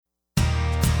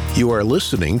You are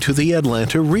listening to the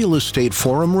Atlanta Real Estate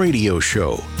Forum radio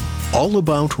show, all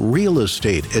about real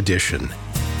estate edition,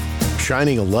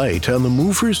 shining a light on the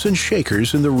movers and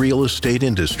shakers in the real estate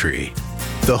industry,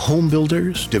 the home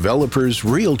builders, developers,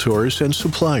 realtors, and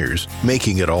suppliers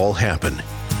making it all happen.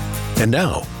 And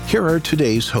now, here are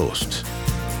today's hosts.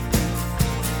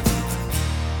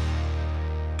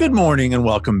 Good morning and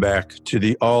welcome back to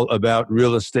the All About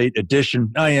Real Estate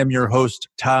edition. I am your host,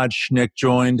 Todd Schnick,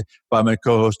 joined by my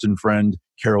co-host and friend,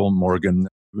 Carol Morgan.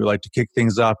 We'd like to kick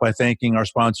things off by thanking our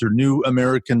sponsor, New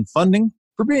American Funding,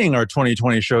 for being our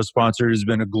 2020 show sponsor. It has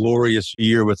been a glorious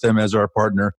year with them as our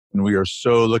partner, and we are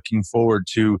so looking forward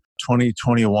to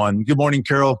 2021. Good morning,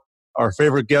 Carol. Our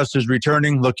favorite guest is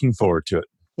returning. Looking forward to it.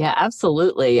 Yeah,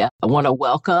 absolutely. I want to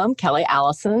welcome Kelly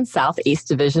Allison, Southeast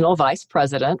Divisional Vice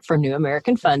President for New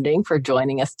American Funding, for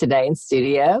joining us today in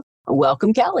studio.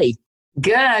 Welcome, Kelly.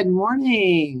 Good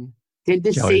morning. Good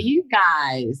to see you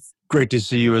guys. Great to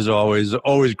see you as always.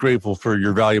 Always grateful for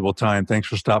your valuable time. Thanks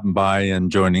for stopping by and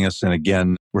joining us. And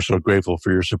again, we're so grateful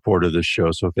for your support of this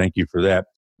show. So thank you for that.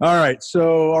 All right.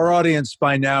 So our audience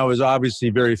by now is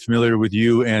obviously very familiar with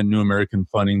you and New American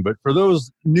Funding. But for those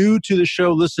new to the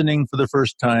show listening for the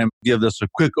first time, give us a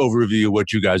quick overview of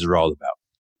what you guys are all about.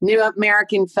 New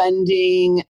American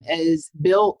Funding is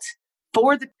built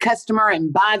for the customer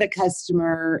and by the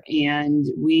customer. And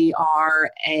we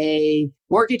are a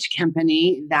mortgage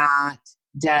company that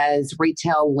does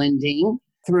retail lending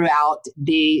throughout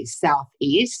the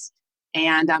Southeast.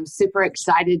 And I'm super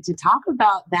excited to talk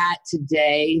about that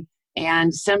today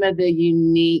and some of the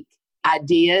unique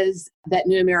ideas that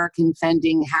New American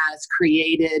Funding has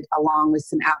created, along with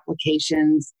some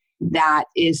applications that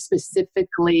is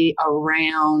specifically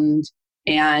around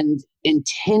and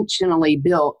intentionally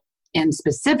built and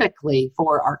specifically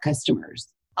for our customers.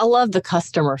 I love the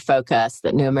customer focus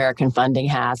that New American Funding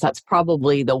has. That's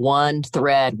probably the one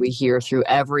thread we hear through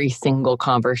every single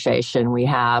conversation we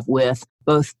have with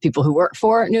both people who work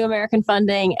for New American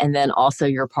Funding and then also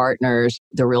your partners,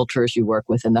 the realtors you work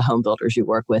with and the home builders you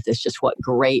work with. It's just what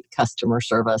great customer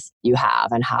service you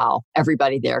have and how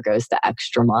everybody there goes the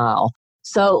extra mile.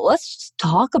 So let's just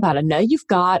talk about it. I know you've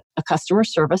got a customer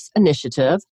service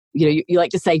initiative. You know, you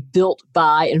like to say built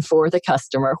by and for the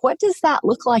customer. What does that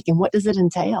look like and what does it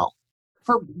entail?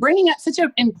 For bringing up such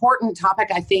an important topic,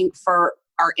 I think, for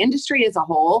our industry as a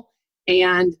whole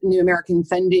and New American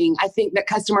Funding, I think that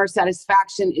customer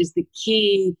satisfaction is the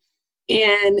key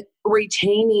in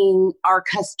retaining our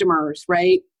customers,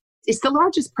 right? It's the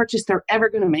largest purchase they're ever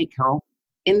going to make, Carol,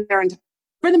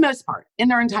 for the most part, in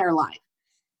their entire life.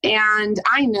 And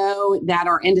I know that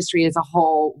our industry as a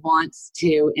whole wants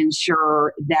to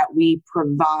ensure that we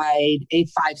provide a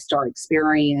 5-star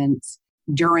experience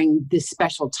during this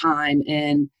special time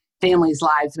in families'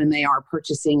 lives when they are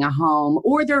purchasing a home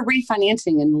or they're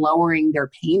refinancing and lowering their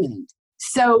payment.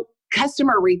 So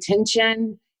customer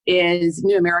retention is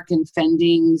New American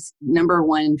Funding's number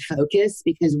one focus,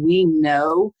 because we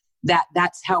know that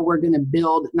that's how we're going to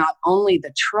build not only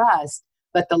the trust,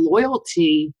 but the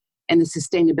loyalty and the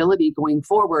sustainability going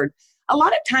forward. A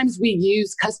lot of times we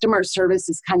use customer service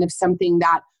as kind of something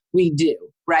that we do,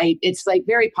 right? It's like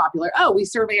very popular. Oh, we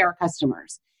survey our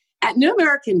customers. At New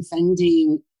American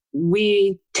Funding,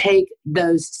 we take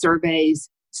those surveys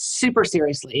super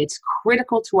seriously. It's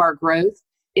critical to our growth.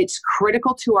 It's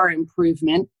critical to our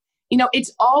improvement. You know,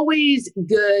 it's always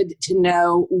good to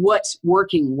know what's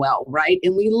working well, right?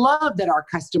 And we love that our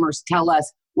customers tell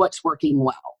us what's working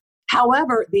well.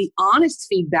 However, the honest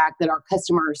feedback that our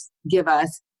customers give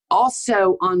us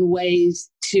also on ways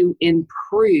to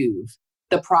improve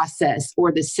the process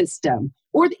or the system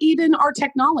or even our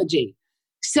technology.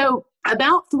 So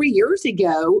about 3 years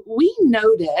ago, we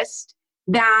noticed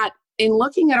that in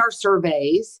looking at our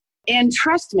surveys, and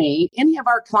trust me, any of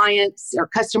our clients or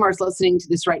customers listening to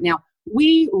this right now,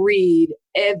 we read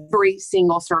every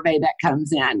single survey that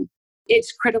comes in.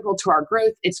 It's critical to our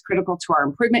growth. It's critical to our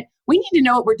improvement. We need to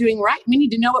know what we're doing right. We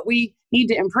need to know what we need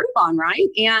to improve on, right?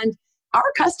 And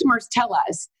our customers tell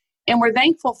us, and we're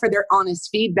thankful for their honest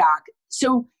feedback.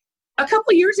 So a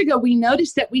couple of years ago, we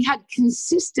noticed that we had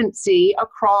consistency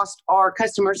across our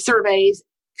customer surveys,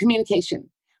 communication.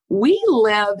 We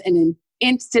live in an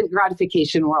instant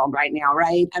gratification world right now,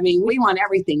 right? I mean, we want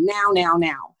everything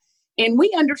now. And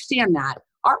we understand that.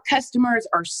 Our customers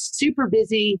are super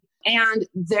busy and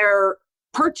they're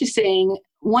purchasing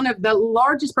one of the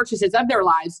largest purchases of their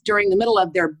lives during the middle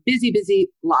of their busy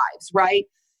lives, right?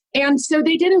 And so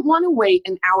they didn't want to wait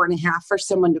an hour and a half for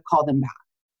someone to call them back.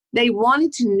 They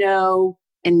wanted to know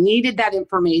and needed that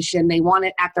information. They want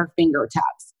it at their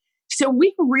fingertips. So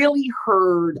we really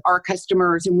heard our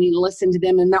customers and we listened to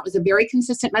them, and that was a very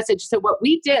consistent message. So what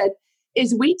we did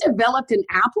is we developed an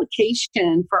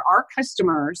application for our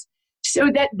customers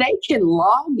so that they can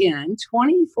log in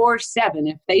 24/7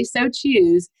 if they so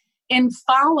choose and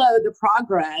follow the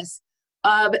progress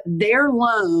of their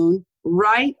loan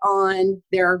right on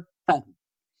their phone.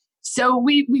 So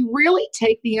we really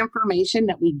take the information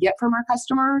that we get from our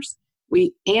customers,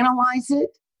 we analyze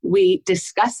it, we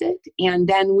discuss it, and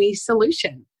then we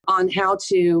solution on how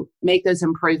to make those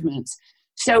improvements.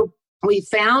 So we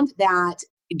found that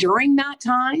during that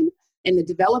time in the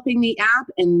developing the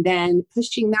app and then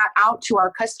pushing that out to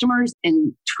our customers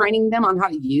and training them on how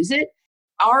to use it,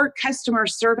 our customer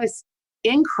service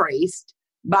increased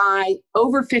by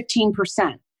over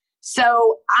 15%.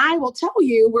 So I will tell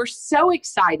you, we're so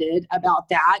excited about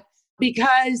that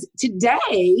because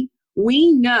today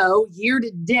we know year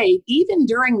to date, even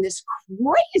during this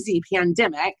crazy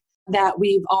pandemic that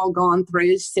we've all gone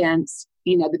through since,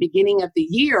 the beginning of the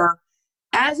year,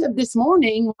 as of this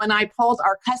morning, when I pulled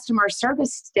our customer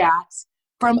service stats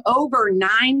from over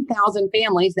 9,000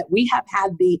 families that we have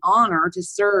had the honor to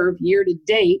serve year to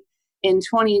date in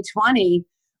 2020,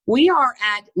 we are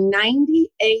at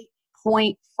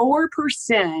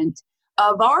 98.4%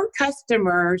 of our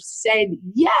customers said,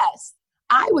 yes,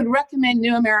 I would recommend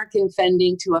New American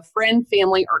Funding to a friend,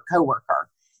 family, or coworker.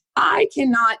 I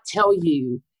cannot tell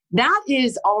you, that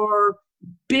is our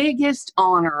biggest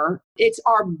honor. It's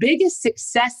our biggest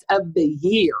success of the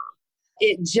year.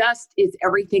 It just is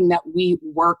everything that we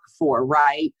work for,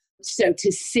 right? So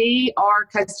to see our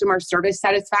customer service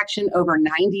satisfaction over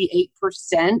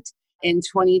 98% in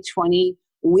 2020,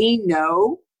 we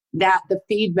know that the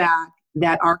feedback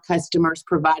that our customers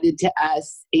provided to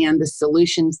us and the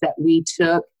solutions that we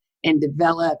took and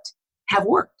developed have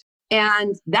worked.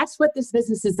 And that's what this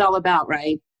business is all about,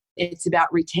 right? It's about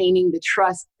retaining the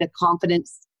trust, the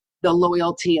confidence, the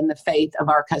loyalty, and the faith of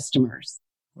our customers.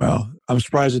 Well, I'm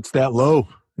surprised it's that low,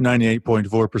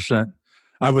 98.4%.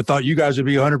 I would have thought you guys would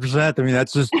be 100%. I mean,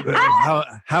 that's just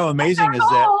how amazing is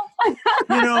that?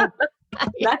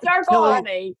 That's our goal,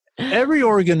 honey. Every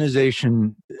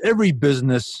organization, every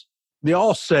business, they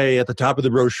all say at the top of the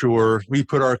brochure, we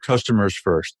put our customers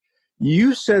first.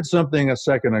 You said something a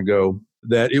second ago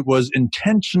that it was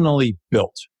intentionally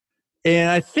built. And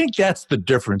I think that's the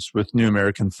difference with New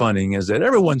American Funding is that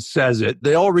everyone says it.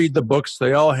 They all read the books.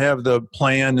 They all have the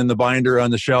plan and the binder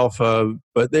on the shelf,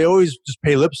 but they always just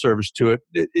pay lip service to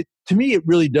it. To me, it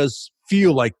really does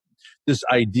feel like this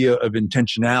idea of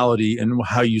intentionality and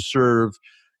how you serve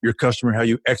your customer, how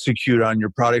you execute on your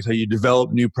products, how you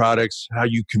develop new products, how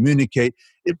you communicate.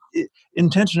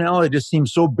 Intentionality just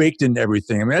seems so baked into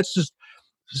everything. I mean, that's just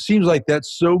seems like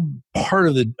that's so part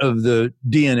of the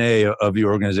DNA of the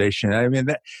organization. I mean,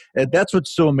 that's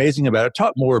what's so amazing about it.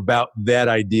 Talk more about that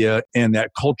idea and that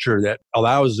culture that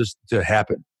allows this to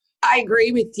happen. I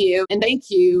agree with you. And thank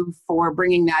you for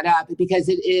bringing that up because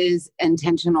it is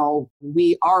intentional.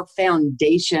 Our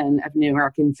foundation of New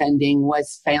American Funding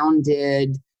was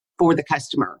founded for the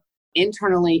customer,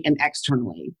 internally and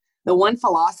externally. The one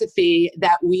philosophy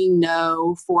that we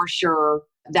know for sure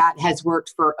that has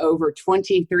worked for over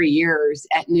 23 years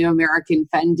at New American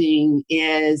Funding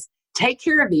is take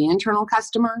care of the internal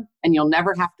customer and you'll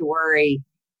never have to worry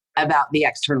about the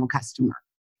external customer.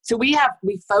 So we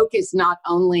focus not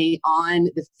only on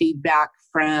the feedback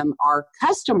from our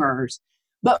customers,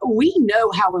 but we know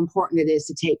how important it is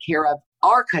to take care of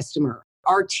our customer,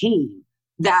 our team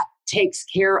that takes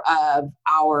care of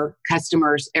our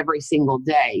customers every single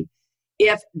day.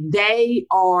 If they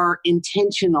are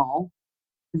intentional,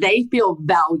 they feel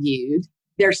valued,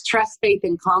 there's trust, faith,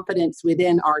 and confidence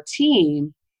within our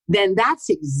team, then that's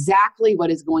exactly what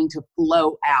is going to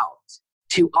flow out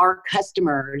to our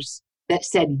customers that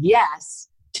said yes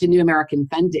to New American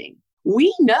Funding.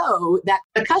 We know that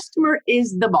the customer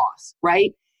is the boss,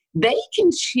 right? They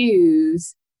can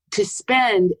choose to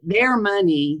spend their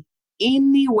money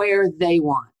anywhere they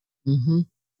want. Mm-hmm.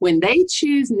 When they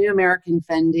choose New American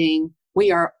Funding,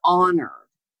 we are honored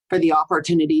for the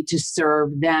opportunity to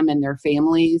serve them and their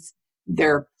families.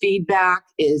 Their feedback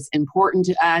is important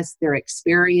to us. Their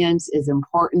experience is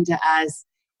important to us.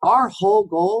 Our whole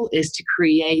goal is to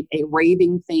create a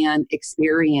raving fan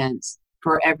experience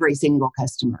for every single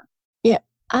customer. Yeah.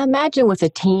 I imagine with a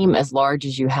team as large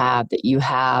as you have, that you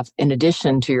have, in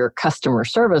addition to your customer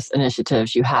service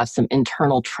initiatives, you have some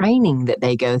internal training that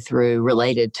they go through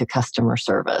related to customer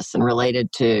service and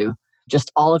related to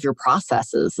just all of your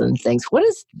processes and things. What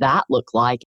does that look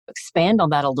like? Expand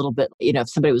on that a little bit. If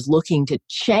somebody was looking to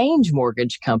change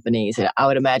mortgage companies, I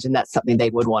would imagine that's something they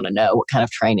would want to know. What kind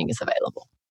of training is available?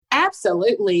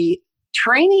 Absolutely.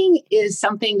 Training is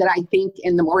something that I think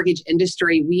in the mortgage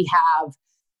industry,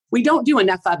 we don't do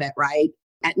enough of it, right?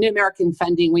 At New American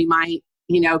Funding, we might,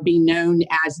 be known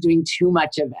as doing too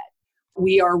much of it.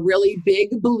 We are really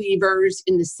big believers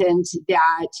in the sense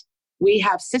that we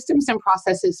have systems and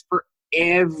processes for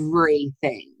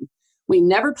everything. We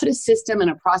never put a system and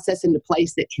a process into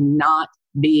place that cannot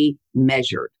be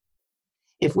measured.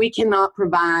 If we cannot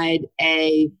provide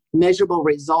a measurable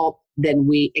result, then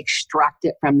we extract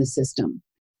it from the system.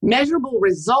 Measurable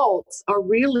results are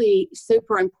really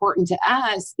super important to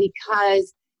us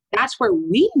because that's where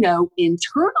we know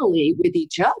internally with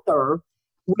each other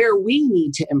where we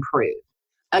need to improve.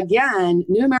 Again,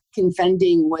 New American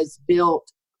Funding was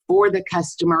built for the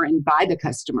customer and by the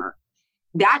customer.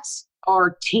 That's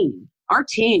our team. Our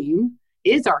team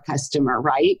is our customer,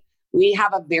 right? We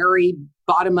have a very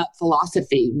bottom-up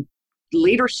philosophy.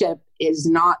 Leadership is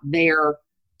not there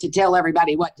to tell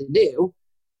everybody what to do.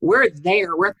 We're at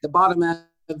the bottom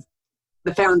of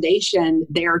the foundation,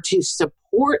 there to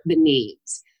support the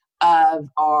needs of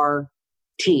our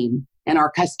team and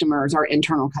our customers, our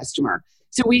internal customer.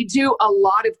 So we do a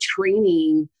lot of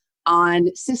training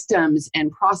on systems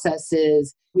and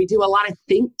processes. We do a lot of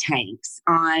think tanks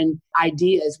on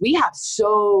ideas. We have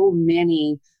so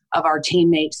many of our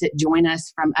teammates that join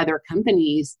us from other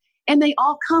companies, and they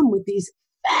all come with these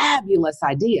fabulous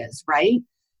ideas, right?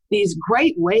 These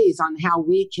great ways on how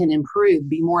we can improve,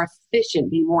 be more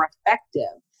efficient, be more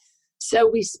effective. So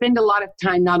we spend a lot of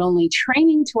time not only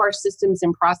training to our systems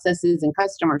and processes and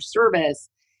customer service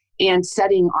and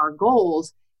setting our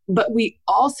goals, but we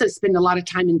also spend a lot of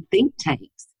time in think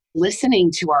tanks,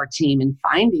 listening to our team and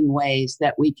finding ways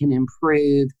that we can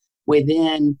improve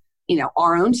within,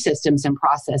 our own systems and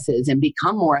processes and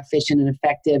become more efficient and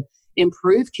effective,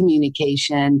 improve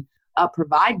communication,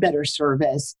 provide better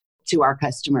service to our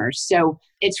customers. So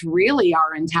it's really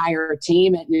our entire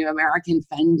team at New American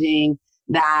Funding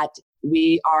that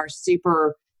we are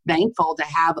super thankful to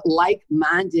have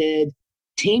like-minded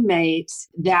teammates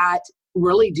that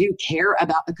really do care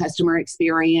about the customer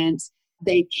experience.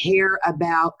 They care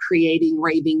about creating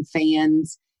raving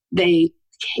fans. They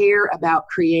care about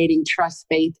creating trust,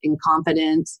 faith, and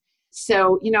confidence.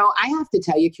 So, I have to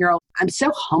tell you, Carol, I'm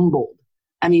so humbled.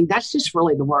 I mean, that's just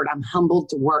really the word. I'm humbled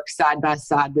to work side by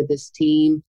side with this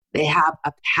team. They have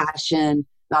a passion,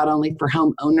 not only for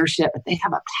home ownership, but they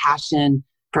have a passion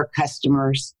for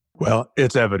customers. Well,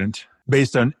 it's evident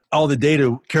based on all the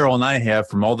data Carol and I have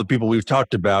from all the people we've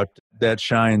talked about, that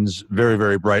shines very,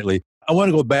 very brightly. I want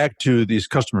to go back to these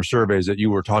customer surveys that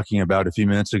you were talking about a few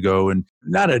minutes ago, and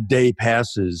not a day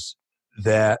passes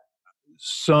that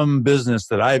some business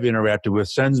that I've interacted with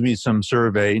sends me some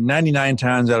survey. 99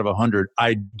 times out of 100,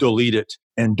 I delete it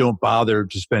and don't bother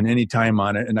to spend any time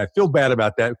on it. And I feel bad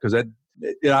about that because it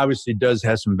obviously does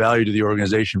have some value to the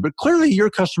organization. But clearly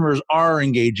your customers are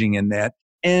engaging in that.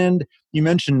 And you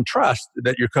mentioned trust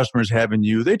that your customers have in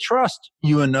you. They trust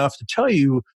you enough to tell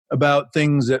you about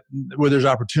things where there's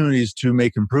opportunities to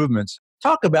make improvements.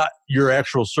 Talk about your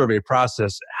actual survey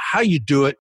process, how you do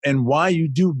it, and why you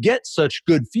do get such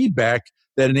good feedback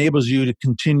that enables you to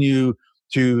continue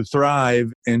to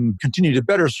thrive and continue to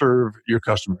better serve your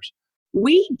customers.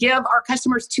 We give our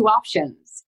customers two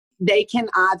options. They can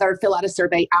either fill out a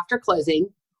survey after closing,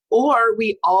 or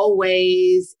we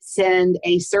always send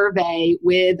a survey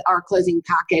with our closing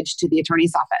package to the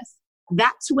attorney's office.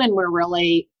 That's when we're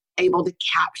really able to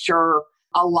capture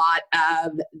a lot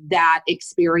of that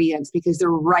experience because they're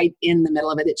right in the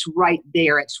middle of it. It's right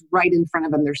there. It's right in front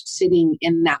of them. They're sitting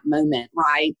in that moment,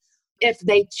 right? If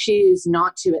they choose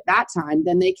not to at that time,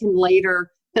 then they can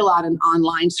later fill out an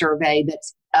online survey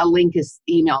that's a link is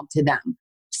emailed to them.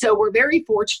 So we're very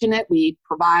fortunate. We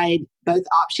provide both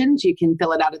options. You can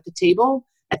fill it out at the table,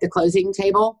 at the closing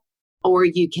table, or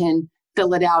you can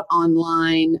fill it out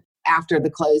online after the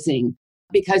closing.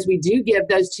 Because we do give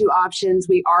those two options,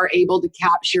 we are able to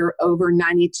capture over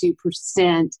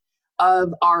 92%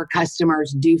 of our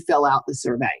customers do fill out the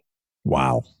survey.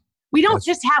 Wow. We don't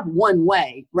just have one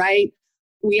way, right?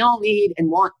 We all need and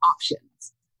want options.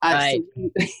 Right.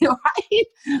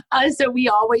 So we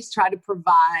always try to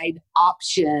provide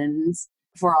options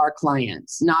for our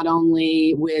clients, not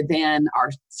only within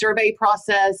our survey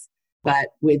process, but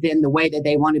within the way that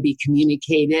they want to be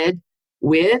communicated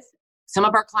with. Some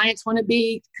of our clients want to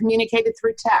be communicated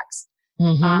through text.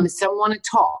 Mm-hmm. Some want to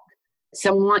talk.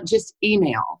 Some want just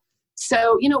email.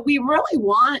 So, we really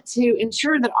want to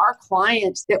ensure that our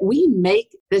clients, that we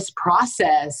make this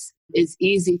process as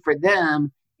easy for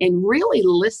them and really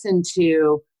listen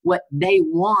to what they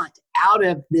want out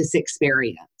of this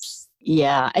experience.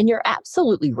 Yeah, and you're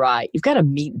absolutely right. You've got to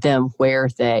meet them where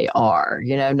they are.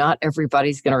 Not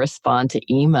everybody's going to respond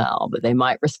to email, but they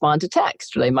might respond to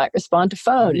text or they might respond to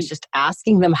phone. It's just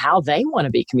asking them how they want to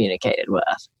be communicated with.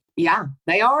 Yeah,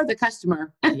 they are the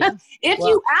customer. Yeah. If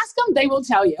you ask them, they will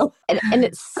tell you. And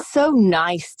it's so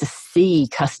nice to see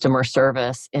customer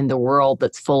service in the world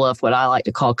that's full of what I like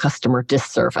to call customer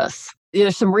disservice.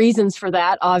 There's some reasons for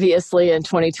that, obviously, in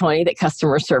 2020, that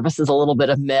customer service is a little bit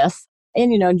of myth.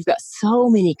 And, you've got so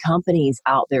many companies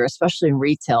out there, especially in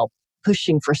retail,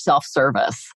 pushing for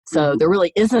self-service. So there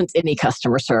really isn't any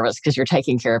customer service because you're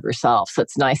taking care of yourself. So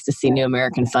it's nice to see New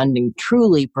American Funding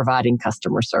truly providing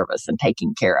customer service and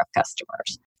taking care of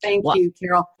customers. Thank you,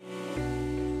 Carol.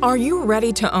 Are you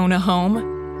ready to own a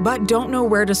home, but don't know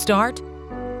where to start?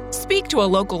 Speak to a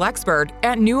local expert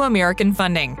at New American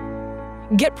Funding.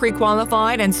 Get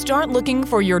pre-qualified and start looking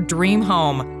for your dream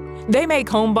home. They make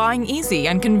home buying easy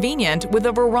and convenient with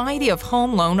a variety of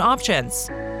home loan options.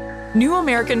 New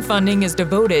American Funding is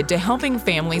devoted to helping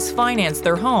families finance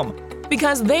their home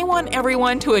because they want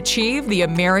everyone to achieve the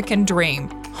American dream,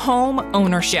 home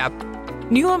ownership.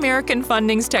 New American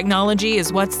Funding's technology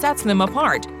is what sets them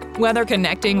apart, whether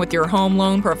connecting with your home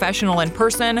loan professional in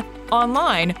person,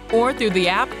 online, or through the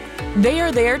app. They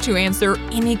are there to answer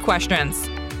any questions.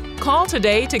 Call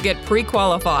today to get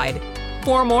pre-qualified.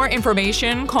 For more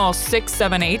information, call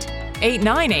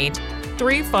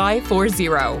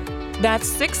 678-898-3540. That's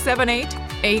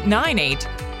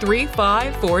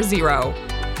 678-898-3540.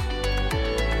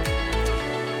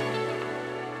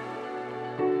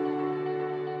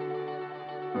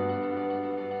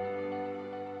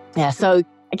 Yeah, so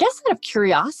I guess out of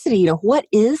curiosity, what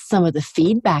is some of the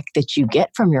feedback that you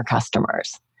get from your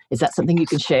customers? Is that something you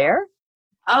can share?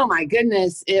 Oh my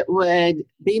goodness, it would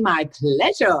be my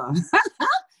pleasure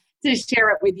to share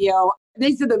it with you.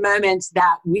 These are the moments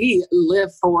that we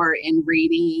live for in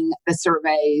reading the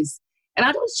surveys. And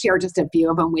I'll just share just a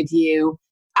few of them with you.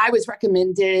 I was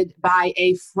recommended by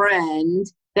a friend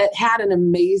that had an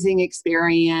amazing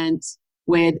experience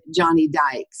with Johnny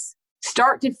Dykes.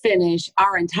 Start to finish,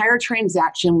 our entire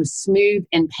transaction was smooth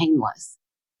and painless.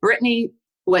 Brittany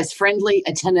was friendly,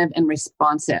 attentive, and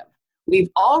responsive.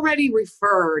 We've already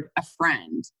referred a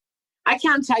friend. I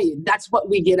can't tell you, that's what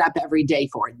we get up every day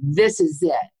for. This is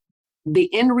it.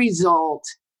 The end result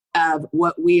of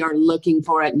what we are looking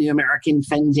for at New American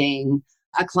Funding.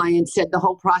 A client said the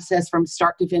whole process from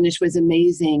start to finish was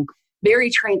amazing,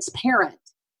 very transparent,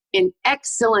 and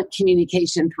excellent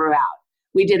communication throughout.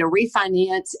 We did a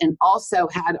refinance and also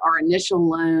had our initial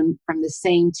loan from the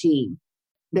same team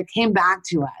that came back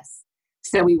to us.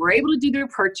 So we were able to do their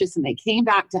purchase and they came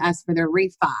back to us for their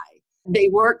refi. They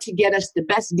worked to get us the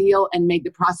best deal and made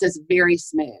the process very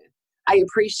smooth. I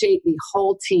appreciate the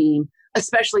whole team,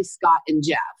 especially Scott and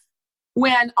Jeff.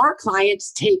 When our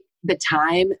clients take the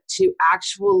time to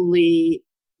actually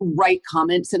write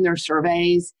comments in their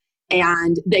surveys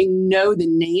and they know the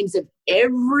names of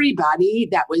everybody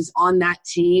that was on that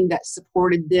team that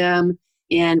supported them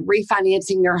in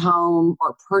refinancing their home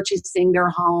or purchasing their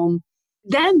home,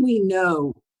 then we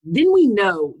know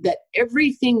that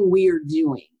everything we are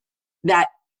doing, that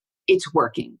it's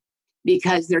working,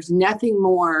 because there's nothing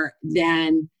more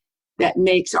than that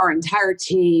makes our entire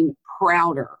team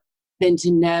prouder than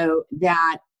to know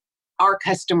that our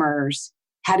customers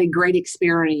had a great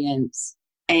experience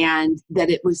and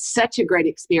that it was such a great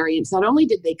experience. Not only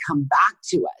did they come back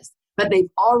to us, but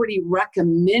they've already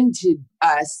recommended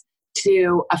us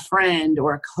to a friend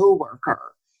or a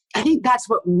coworker. I think that's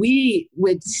what we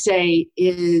would say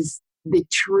is the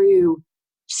true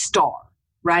star,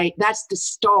 right? That's the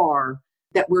star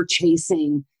that we're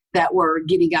chasing, that we're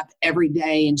getting up every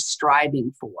day and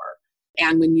striving for.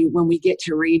 And when we get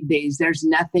to read these, there's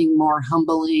nothing more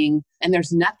humbling and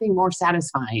there's nothing more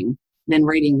satisfying than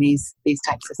reading these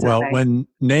types of surveys. Well, when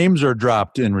names are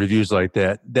dropped in reviews like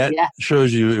that yes.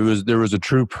 shows you there was a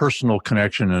true personal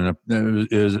connection and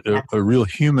a real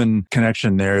human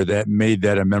connection there that made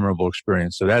that a memorable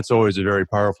experience. So that's always a very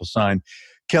powerful sign.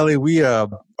 Kelly, we are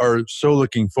so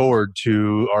looking forward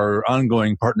to our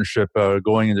ongoing partnership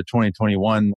going into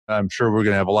 2021. I'm sure we're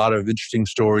going to have a lot of interesting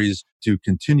stories to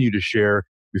continue to share.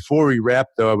 Before we wrap,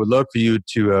 though, I would love for you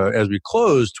to, as we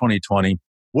close 2020,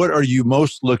 what are you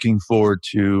most looking forward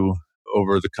to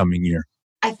over the coming year?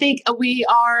 I think we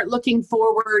are looking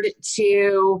forward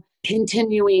to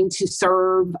continuing to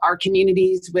serve our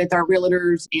communities with our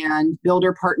realtors and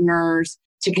builder partners,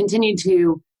 to continue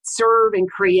to serve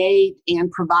and create and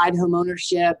provide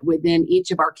homeownership within each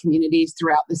of our communities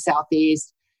throughout the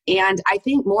Southeast. And I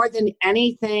think more than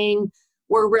anything,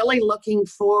 we're really looking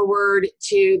forward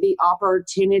to the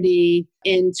opportunity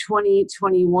in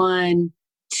 2021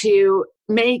 to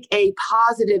make a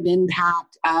positive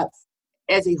impact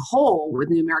as a whole with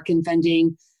New American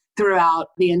Funding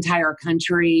throughout the entire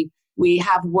country. We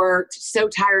have worked so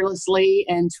tirelessly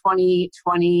in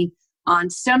 2020 on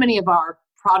so many of our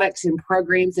products and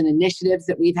programs and initiatives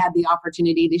that we've had the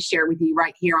opportunity to share with you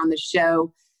right here on the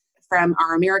show, from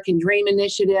our American Dream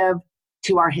Initiative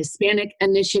to our Hispanic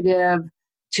Initiative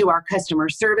to our Customer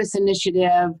Service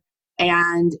Initiative.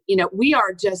 And, we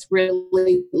are just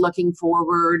really looking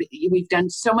forward. We've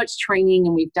done so much training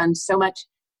and we've done so much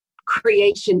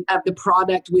creation of the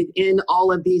product within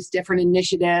all of these different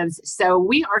initiatives. So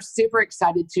we are super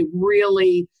excited to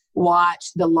really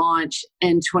watch the launch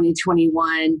in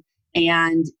 2021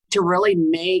 and to really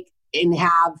make and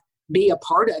be a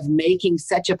part of making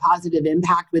such a positive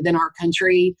impact within our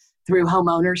country through home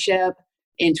ownership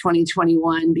in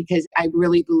 2021, because I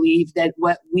really believe that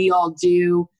what we all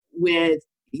do with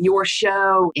your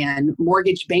show and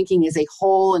mortgage banking as a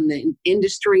whole and the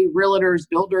industry, realtors,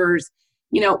 builders,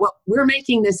 we're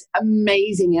making this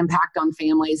amazing impact on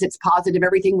families. It's positive.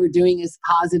 Everything we're doing is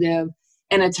positive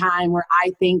in a time where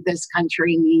I think this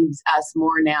country needs us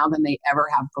more now than they ever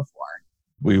have before.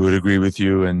 We would agree with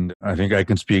you. And I think I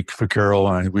can speak for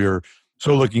Carol. We are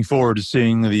so looking forward to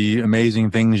seeing the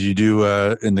amazing things you do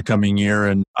in the coming year.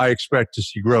 And I expect to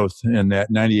see growth in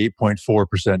that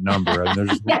 98.4% number. And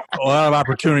there's a lot of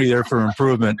opportunity there for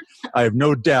improvement. I have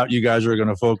no doubt you guys are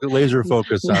going to laser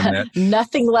focus on that.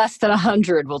 Nothing less than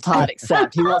 100 will Todd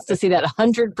accept. He wants to see that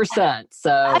 100%.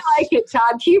 So I like it,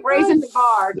 Todd. Keep raising the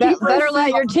bar. Better let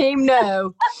your team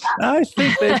know. I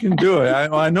think they can do it.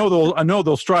 I know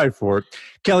they'll strive for it.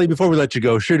 Kelly, before we let you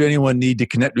go, should anyone need to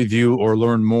connect with you or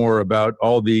learn more about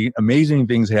all the amazing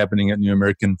things happening at New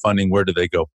American Funding, where do they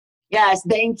go? Yes,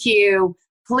 thank you.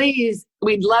 Please,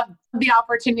 we'd love the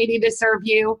opportunity to serve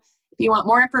you. If you want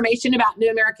more information about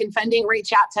New American Funding,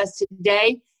 reach out to us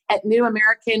today at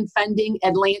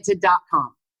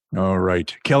newamericanfundingatlanta.com. All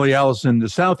right. Kelly Allison, the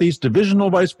Southeast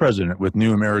Divisional Vice President with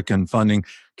New American Funding.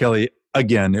 Kelly,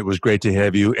 again, it was great to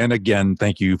have you. And again,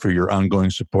 thank you for your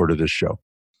ongoing support of this show.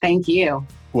 Thank you.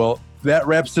 Well, that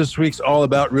wraps this week's All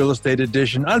About Real Estate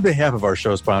edition. On behalf of our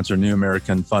show sponsor, New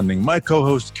American Funding, my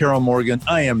co-host, Carol Morgan,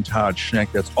 I am Todd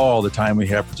Schneck. That's all the time we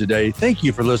have for today. Thank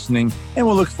you for listening, and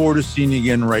we'll look forward to seeing you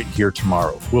again right here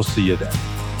tomorrow. We'll see you then.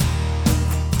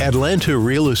 Atlanta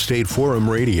Real Estate Forum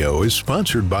Radio is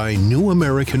sponsored by New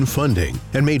American Funding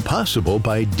and made possible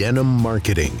by Denim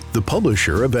Marketing, the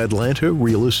publisher of Atlanta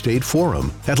Real Estate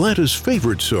Forum, Atlanta's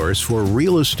favorite source for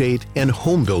real estate and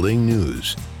home building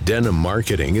news. Denim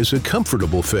Marketing is a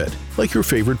comfortable fit, like your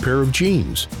favorite pair of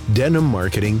jeans. Denim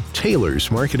Marketing tailors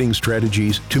marketing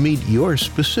strategies to meet your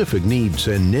specific needs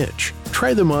and niche.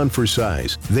 Try them on for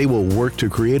size. They will work to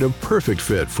create a perfect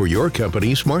fit for your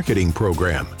company's marketing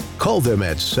program. Call them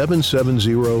at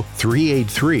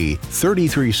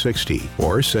 770-383-3360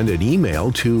 or send an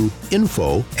email to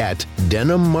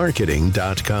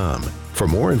info@denimmarketing.com. For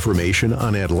more information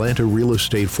on Atlanta Real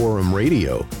Estate Forum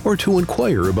Radio or to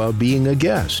inquire about being a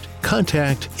guest,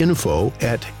 contact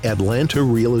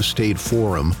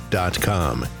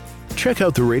info@atlantarealestateforum.com. Check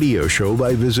out the radio show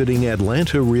by visiting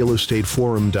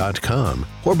atlantarealestateforum.com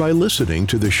or by listening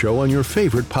to the show on your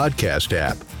favorite podcast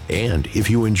app. And if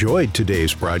you enjoyed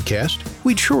today's broadcast,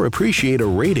 we'd sure appreciate a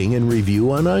rating and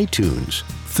review on iTunes.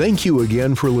 Thank you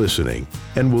again for listening,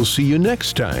 and we'll see you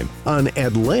next time on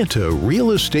Atlanta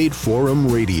Real Estate Forum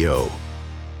Radio.